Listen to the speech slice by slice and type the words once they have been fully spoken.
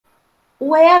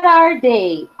Where are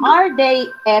they? Are they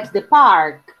at the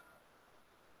park?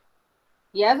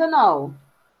 Yes or no?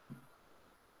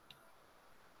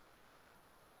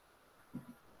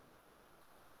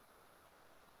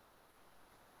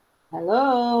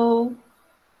 Hello?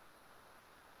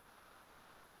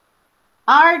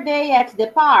 Are they at the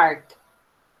park?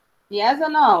 Yes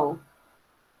or no?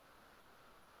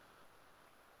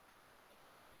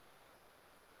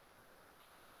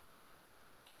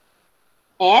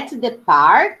 At the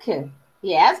park?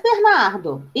 Yes,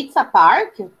 Bernardo. It's a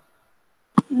park?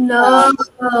 No.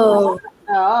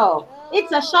 No.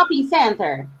 It's a shopping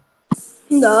center?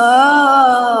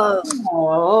 No.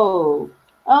 No.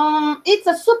 It's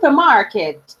a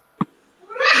supermarket?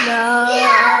 No.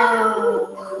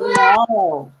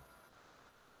 No.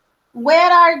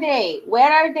 Where are they?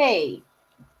 Where are they?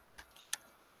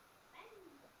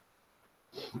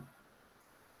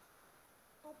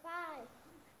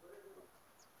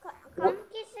 Como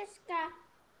que se escreve?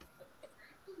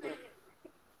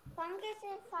 Como que se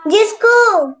fala? De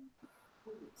school.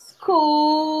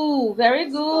 School.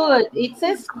 Very good. It's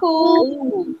a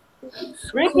school.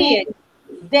 Repeat.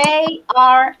 They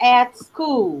are at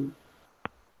school.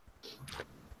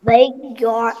 They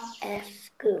are at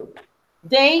school.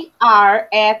 They are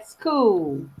at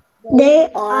school.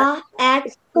 They are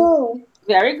at school.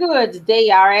 Very good. They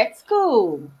are at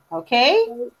school. Okay?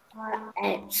 They are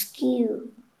at school.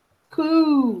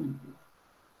 Cool.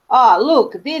 Oh,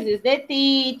 look, this is the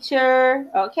teacher.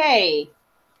 Okay.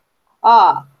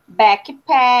 Oh,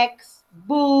 backpacks,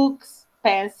 books,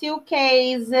 pencil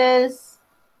cases.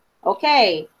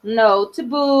 Okay,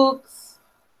 notebooks.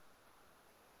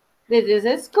 This is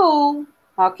a school.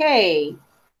 Okay.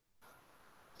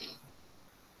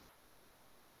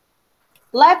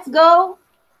 Let's go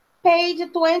page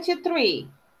 23.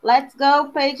 Let's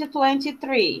go page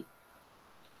 23.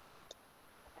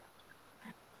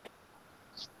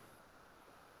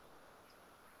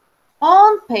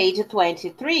 On page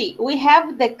 23, we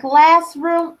have the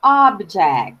classroom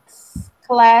objects.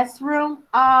 Classroom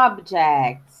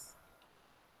objects.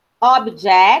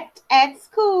 Object at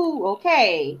school,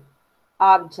 okay.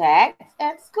 Objects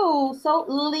at school. So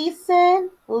listen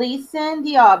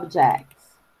the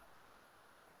objects.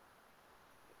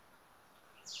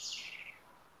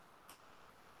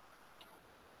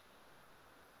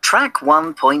 Track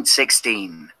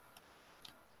 1.16.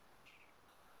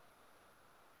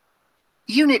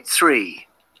 Unit 3.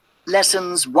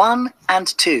 Lessons 1 and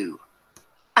 2.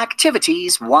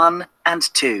 Activities 1 and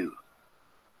 2.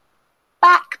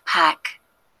 Backpack.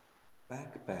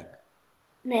 Backpack.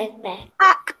 Backpack.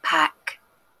 Backpack.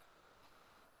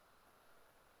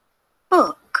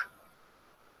 Book.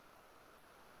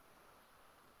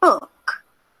 Book.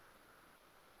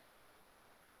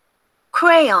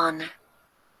 Crayon.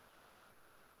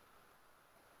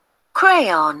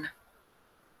 Crayon.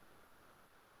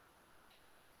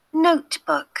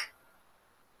 Notebook.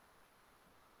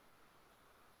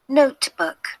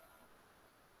 Notebook.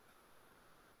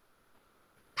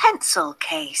 Pencil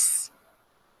case.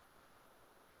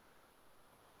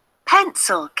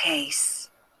 Pencil case.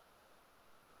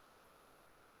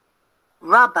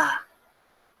 Rubber.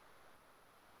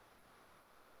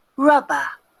 Rubber.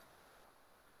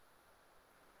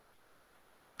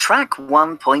 Track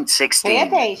 1.16. Pay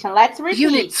attention. Let's repeat.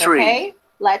 Unit 3. Okay?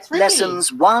 Let's repeat.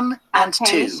 Lessons 1 and 2.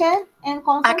 Attention and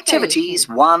concentration. Activities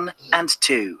 1 and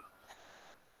 2.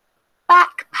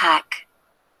 Backpack.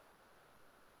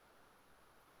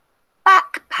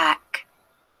 Backpack.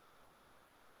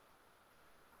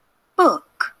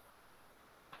 Book.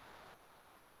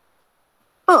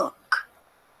 Book.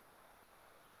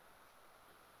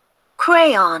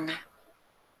 Crayon.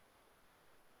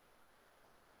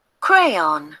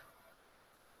 Crayon.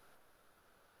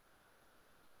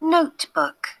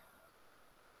 Notebook.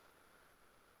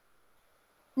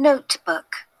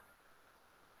 Notebook.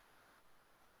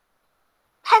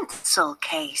 Pencil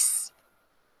case.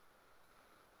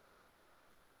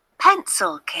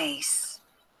 Pencil case.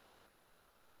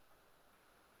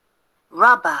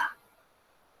 Rubber.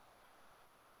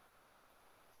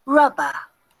 Rubber.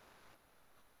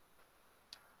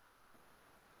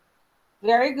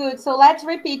 Very good. So let's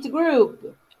repeat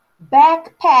group.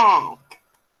 Backpack.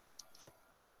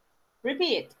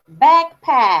 Repeat.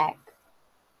 Backpack.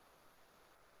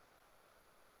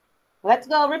 Let's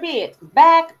go. Repeat.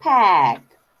 Backpack.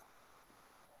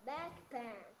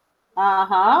 Backpack.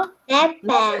 Uh-huh.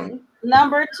 Backpack.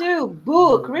 Number 2,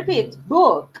 book. Repeat.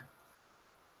 Book.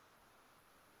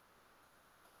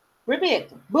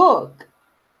 Repeat. Book.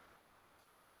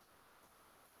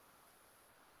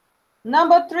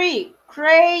 Number 3,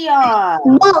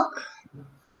 crayon. Book.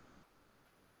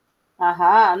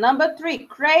 Number 3,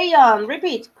 crayon.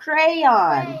 Repeat,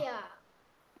 crayon.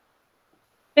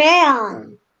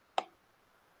 Crayon.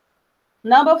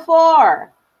 Number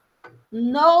 4,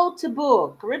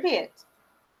 notebook. Repeat.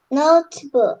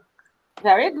 Notebook.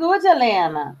 Very good,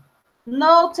 Elena.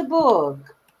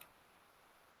 Notebook.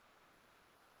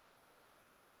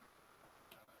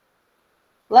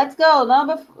 Let's go.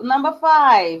 Number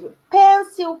 5,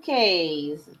 pencil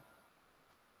case.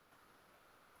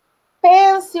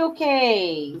 Pencil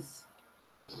case.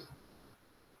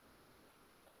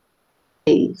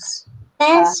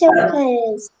 Pencil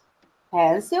case.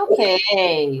 Pencil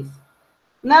case.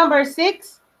 Number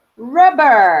 6,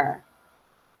 rubber.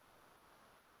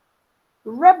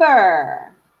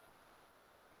 Rubber.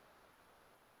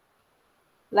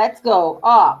 Let's go.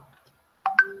 Up.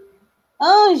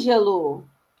 Ângelo.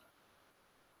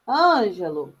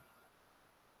 Ângelo.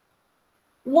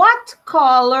 What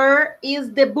color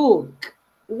is the book?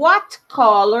 What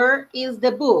color is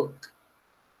the book?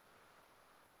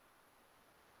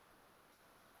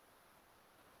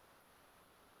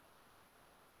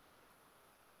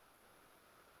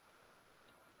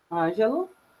 Ângelo?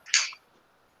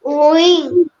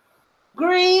 Green.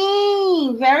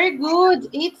 Green. Very good.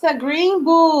 It's a green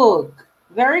book.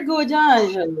 Very good,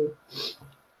 Ângelo.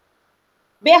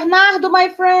 Bernardo, my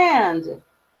friend.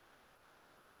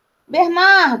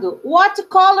 Bernardo, what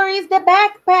color is the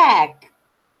backpack?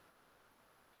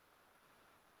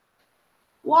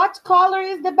 What color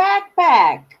is the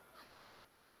backpack?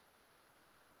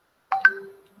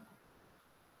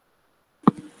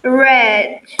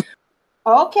 Red.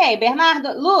 Okay,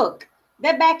 Bernardo, look.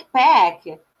 The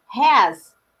backpack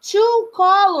has 2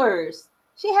 colors.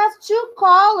 She has 2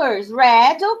 colors.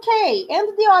 Red, okay.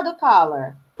 And the other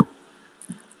color?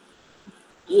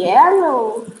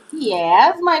 Yellow.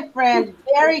 Yes, my friend.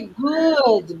 Very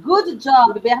good. Good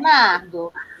job,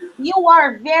 Bernardo. You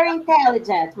are very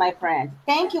intelligent, my friend.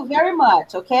 Thank you very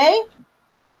much, okay?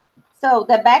 So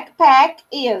the backpack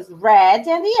is red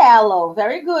and yellow.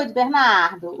 Very good,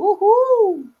 Bernardo.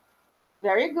 Uhul.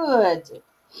 Very good.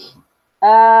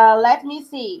 Let me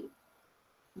see.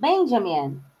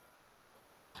 Benjamin.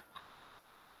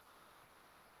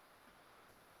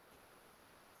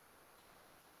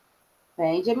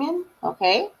 Benjamin,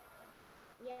 okay.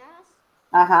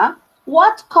 Yes.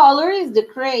 What color is the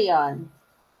crayon?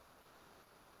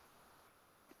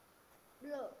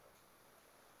 Blue.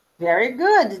 Very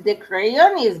good. The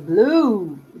crayon is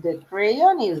blue. The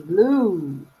crayon is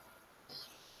blue.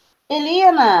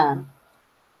 Elena.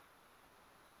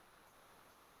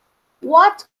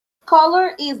 What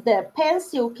color is the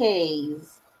pencil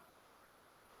case?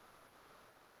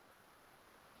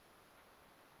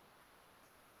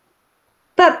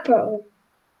 Purple.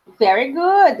 Very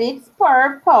good. It's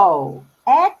purple.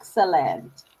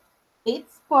 Excellent.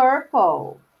 It's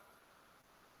purple.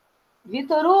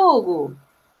 Vitor Hugo.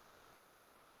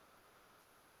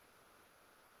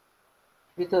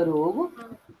 Vitor Hugo.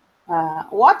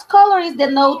 What color is the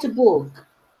notebook?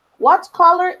 What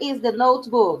color is the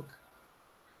notebook?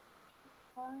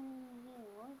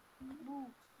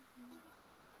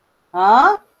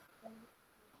 Huh?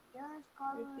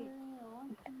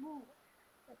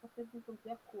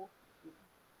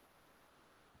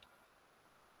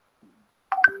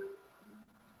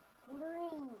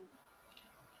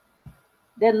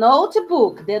 The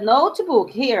notebook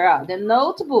here, the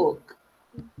notebook.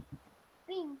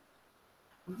 Pink.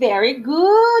 Very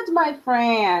good, my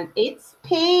friend. It's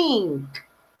pink.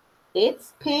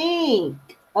 It's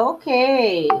pink.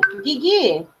 Okay.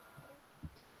 Gigi.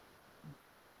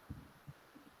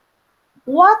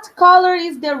 What color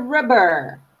is the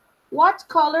rubber? What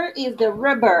color is the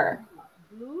rubber?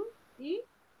 Blue and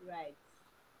red.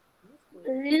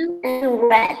 Blue and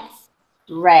red.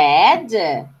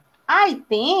 Red? I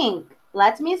think,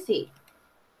 let me see.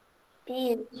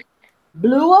 Pink.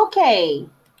 Blue, okay.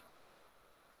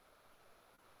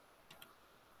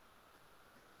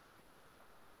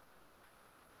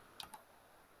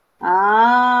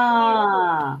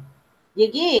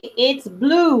 Gigi, it's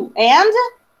blue and?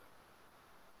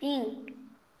 Pink.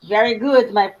 Very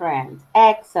good, my friend.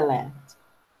 Excellent.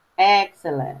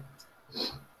 Excellent.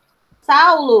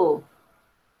 Saulo.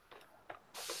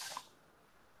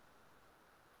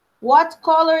 What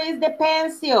color is the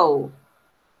pencil?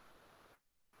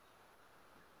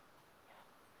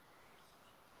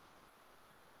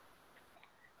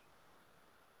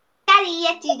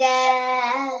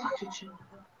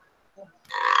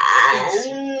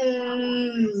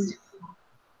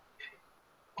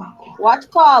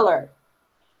 What color?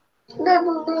 Blue.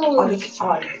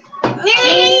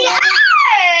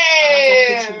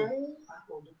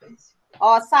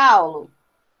 Ó, Saulo.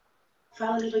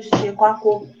 Fala depois, tia, qual a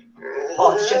cor?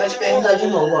 Ó, tia vai te perguntar de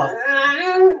novo, ó.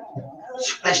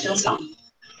 Presta atenção.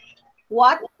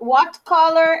 What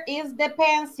color is the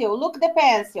pencil? Look the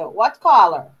pencil. What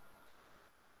color?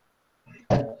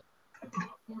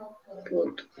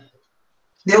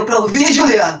 Deu pra ouvir,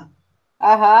 Juliana?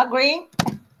 Green.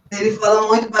 Ele fala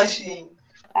muito baixinho.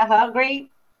 Green.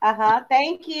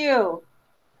 Thank you.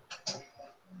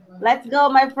 Let's go,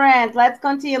 my friends. Let's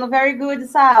continue. Very good,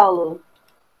 Saulo.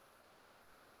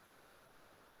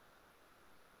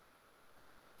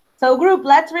 So, group,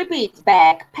 let's repeat.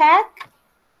 Backpack.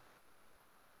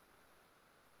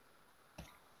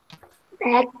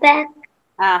 Backpack.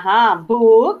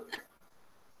 Book.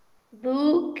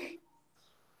 Book.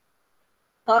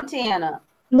 Continue.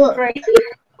 Book.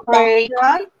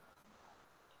 Crayon.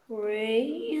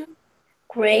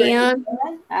 Crayon.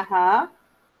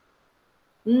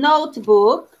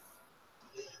 Notebook.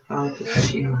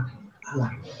 Notebook.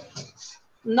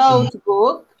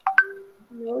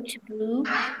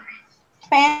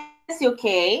 Pencil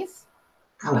case.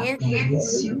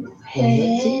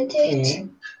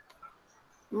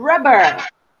 Rubber.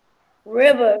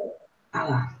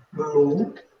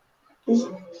 Blue.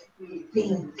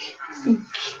 Pink.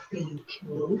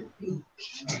 Blue, pink.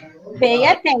 Pay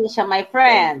attention, my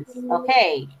friends.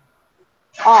 Okay.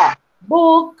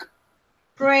 Book,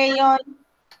 crayon.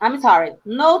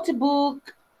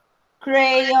 Notebook,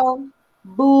 crayon,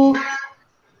 book,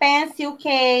 pencil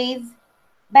case,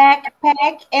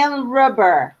 backpack, and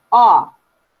rubber.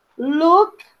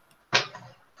 Look,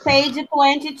 page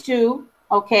 22.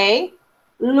 Okay.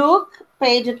 Look,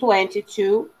 page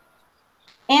 22.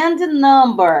 And the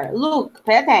number. Look,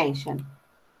 pay attention.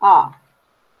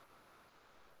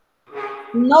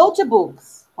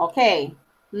 Notebooks. Okay.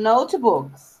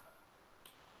 Notebooks.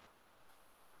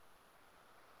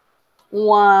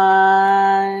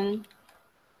 1,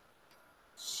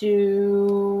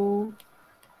 2,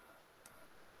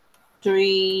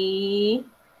 3.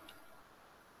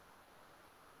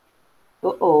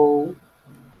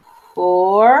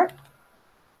 4.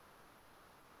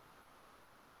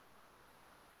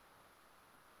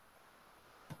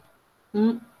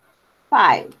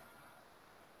 5.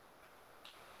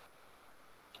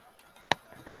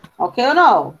 Okay or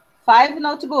no? 5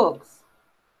 notebooks.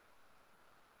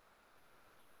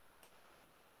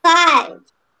 5.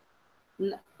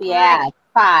 Yeah,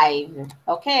 5.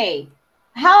 Okay.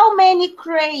 How many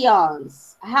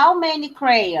crayons? How many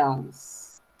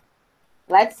crayons?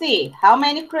 Let's see. How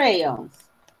many crayons?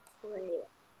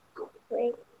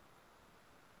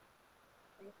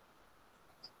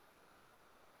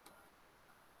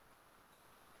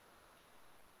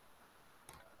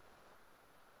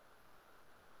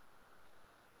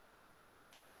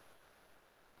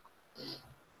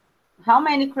 How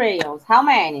many crayons? How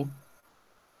many?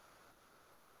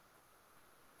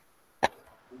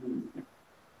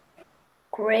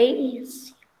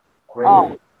 Crayons.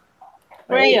 Crayons.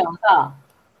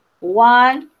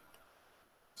 1,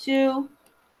 2,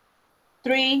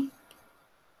 3,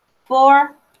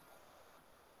 4,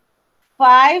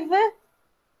 5.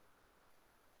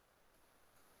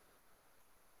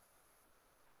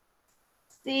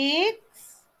 6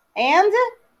 and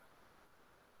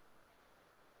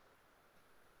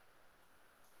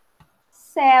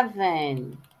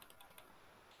 7.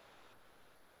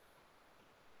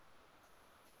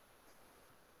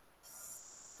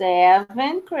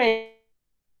 7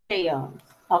 crayons.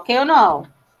 Okay or no?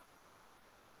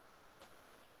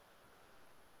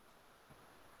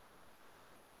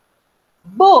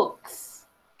 Books.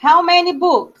 How many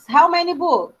books? How many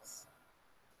books?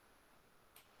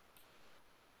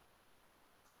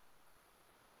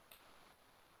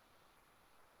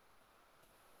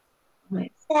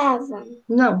 Seven.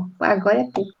 Não, agora é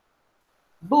pouco.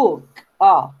 Book.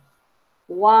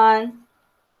 1,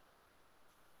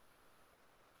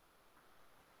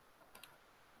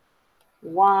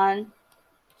 1,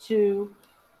 2,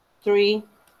 3,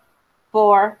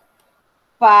 4,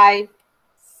 5,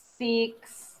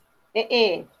 6,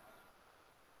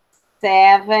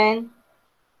 7,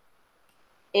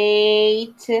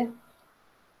 8,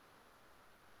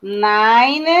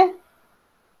 9,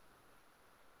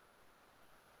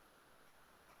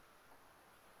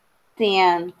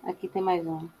 10. Aqui tem mais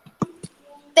um.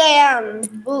 10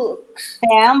 books.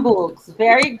 10 books.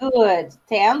 Very good.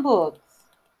 10 books.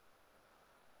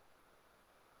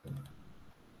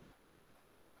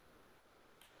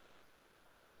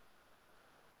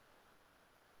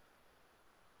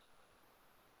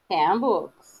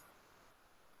 Books.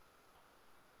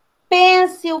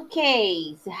 Pencil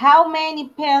case. How many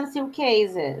pencil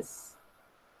cases?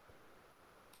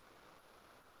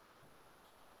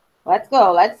 Let's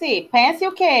go. Let's see.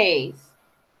 Pencil case.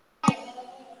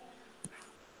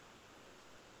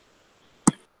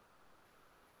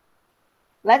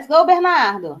 Let's go,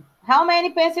 Bernardo. How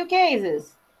many pencil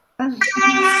cases? 3.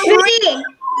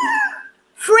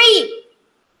 3.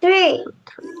 3.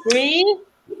 3.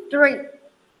 3.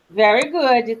 Very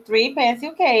good. 3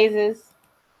 pencil cases.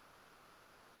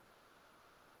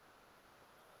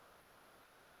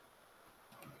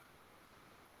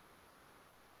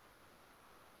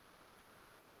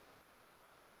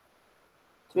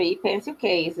 Three pencil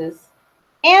cases.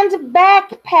 And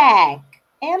backpack.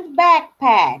 And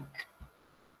backpack.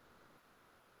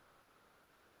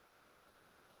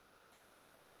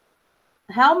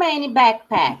 How many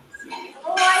backpacks?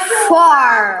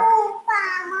 4.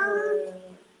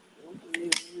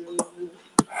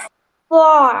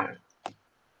 4.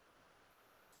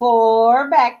 4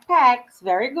 backpacks.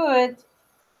 Very good.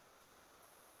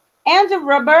 And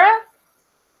rubber?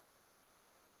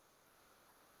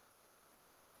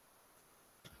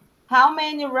 How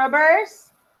many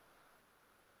rubbers?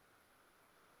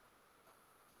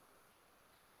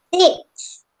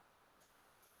 6.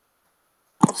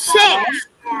 6.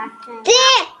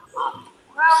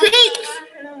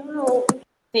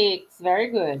 6. Very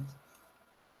good.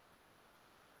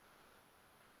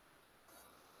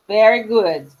 Very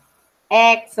good.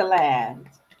 Excellent.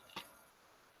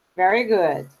 Very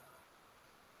good.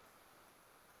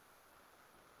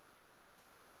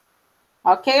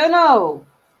 Okay or no?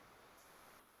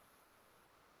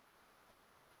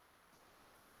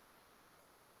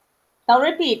 Now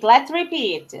repeat. Let's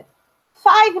repeat.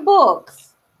 5 books.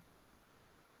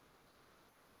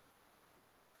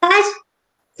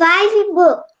 5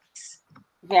 books.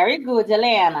 Very good,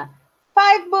 Helena.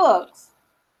 5 books.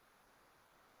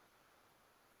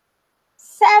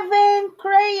 7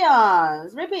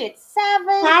 crayons. Repeat.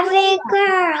 7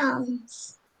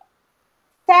 crayons.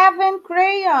 7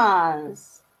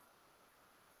 crayons.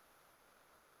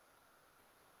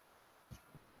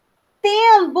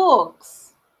 10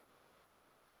 books.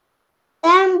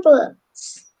 10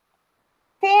 books.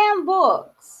 10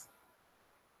 books.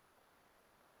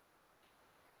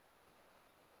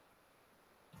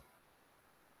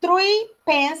 3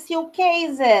 pencil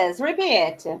cases.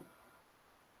 Repeat.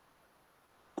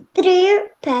 3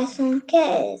 pencil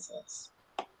cases.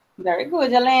 Very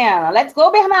good, Helena. Let's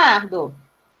go, Bernardo.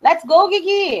 Let's go,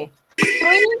 Gigi.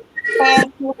 3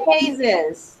 pencil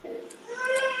cases.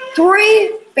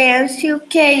 3 pencil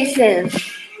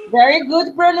cases. Very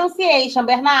good pronunciation,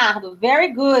 Bernardo.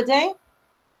 Very good, hein?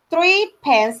 3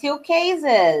 pencil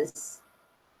cases.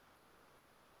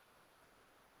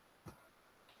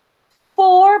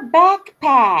 4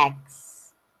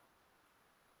 backpacks.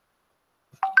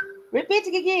 Repeat,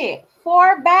 Gigi.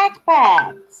 4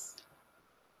 backpacks.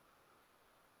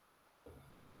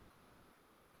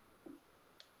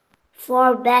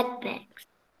 4 backpacks.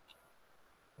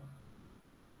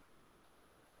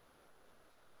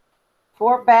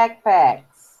 4 backpacks.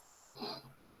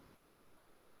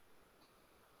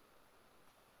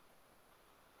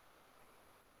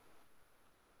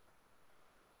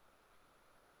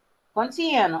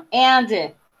 Continue.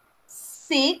 And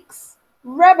 6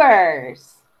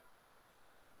 rubbers.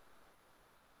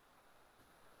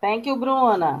 Thank you,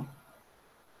 Bruna.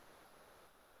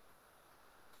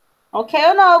 Okay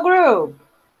or no, group?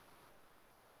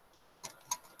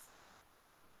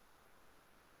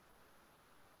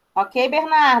 Ok,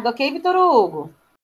 Bernardo. Ok, Vitor Hugo?